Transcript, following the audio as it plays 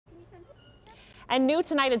And new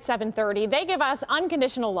tonight at 7:30, they give us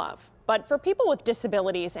unconditional love. But for people with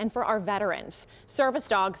disabilities and for our veterans, service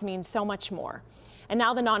dogs mean so much more. And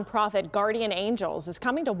now the nonprofit Guardian Angels is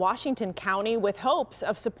coming to Washington County with hopes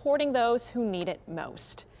of supporting those who need it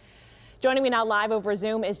most. Joining me now live over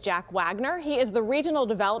Zoom is Jack Wagner. He is the Regional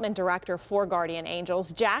Development Director for Guardian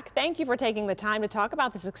Angels. Jack, thank you for taking the time to talk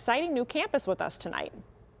about this exciting new campus with us tonight.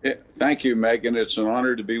 Yeah, thank you, Megan. It's an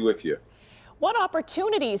honor to be with you. What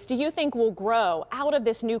opportunities do you think will grow out of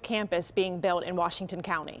this new campus being built in Washington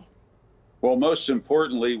County? Well, most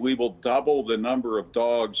importantly, we will double the number of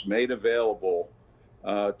dogs made available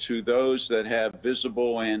to those that have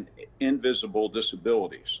visible and invisible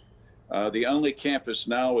disabilities. The only campus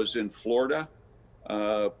now is in Florida.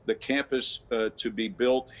 The campus to be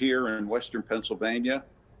built here in Western Pennsylvania,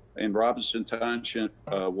 in Robinson Township,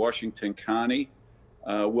 Washington County,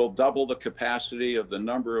 will double the capacity of the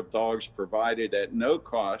number of dogs provided at no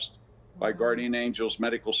cost by Guardian Angels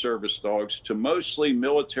medical service dogs to mostly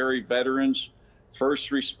military veterans, first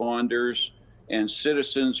responders, and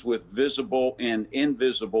citizens with visible and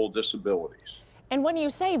invisible disabilities. And when you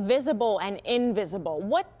say visible and invisible,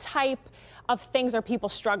 what type of things are people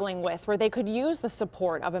struggling with where they could use the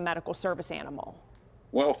support of a medical service animal?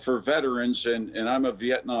 Well, for veterans, and I'm a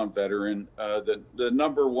Vietnam veteran, the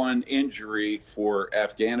number one injury for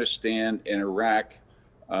Afghanistan and Iraq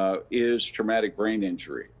is traumatic brain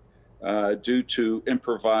injury due to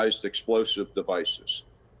improvised explosive devices.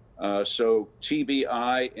 So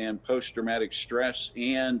TBI and post-traumatic stress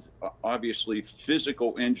and obviously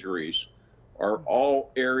physical injuries are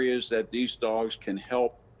all areas that these dogs can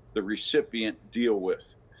help the recipient deal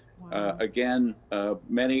with. Wow. Again,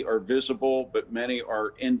 many are visible, but many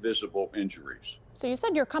are invisible injuries. So you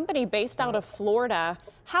said your company based out of Florida.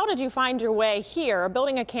 How did you find your way here,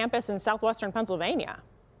 building a campus in southwestern Pennsylvania?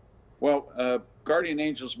 Well, Guardian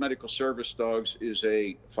Angels Medical Service Dogs is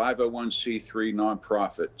a 501c3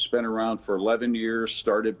 nonprofit. It's been around for 11 years,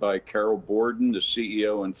 started by Carol Borden, the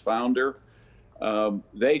CEO and founder.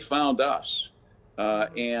 They found us,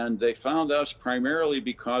 and they found us primarily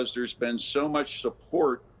because there's been so much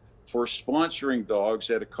support for sponsoring dogs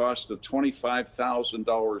at a cost of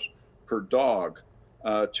 $25,000 per dog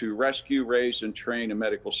to rescue, raise, and train a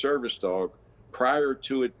medical service dog prior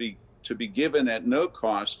to it to be given at no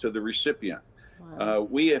cost to the recipient. Wow.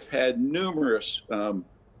 We have had numerous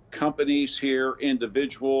companies here,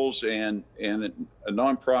 individuals, and a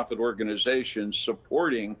nonprofit organization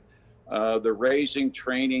supporting the raising,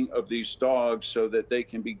 training of these dogs so that they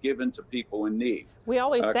can be given to people in need. We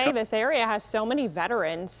always say this area has so many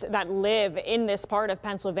veterans that live in this part of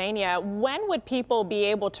Pennsylvania. When would people be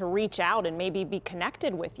able to reach out and maybe be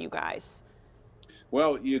connected with you guys?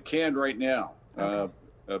 Well, you can right now. Okay.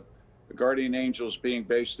 Guardian Angels, being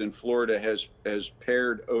based in Florida, has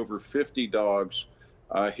paired over 50 dogs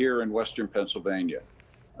here in Western Pennsylvania.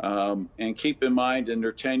 And keep in mind, in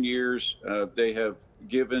their 10 years, they have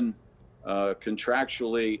given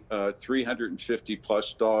contractually 350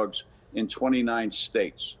 plus dogs in 29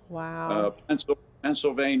 states. Wow.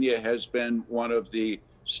 Pennsylvania has been one of the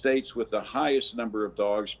states with the highest number of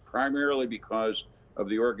dogs, primarily because of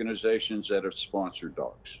the organizations that have sponsored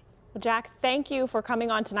dogs. Well, Jack, thank you for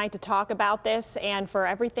coming on tonight to talk about this and for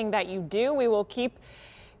everything that you do. We will keep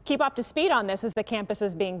up to speed on this as the campus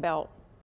is being built.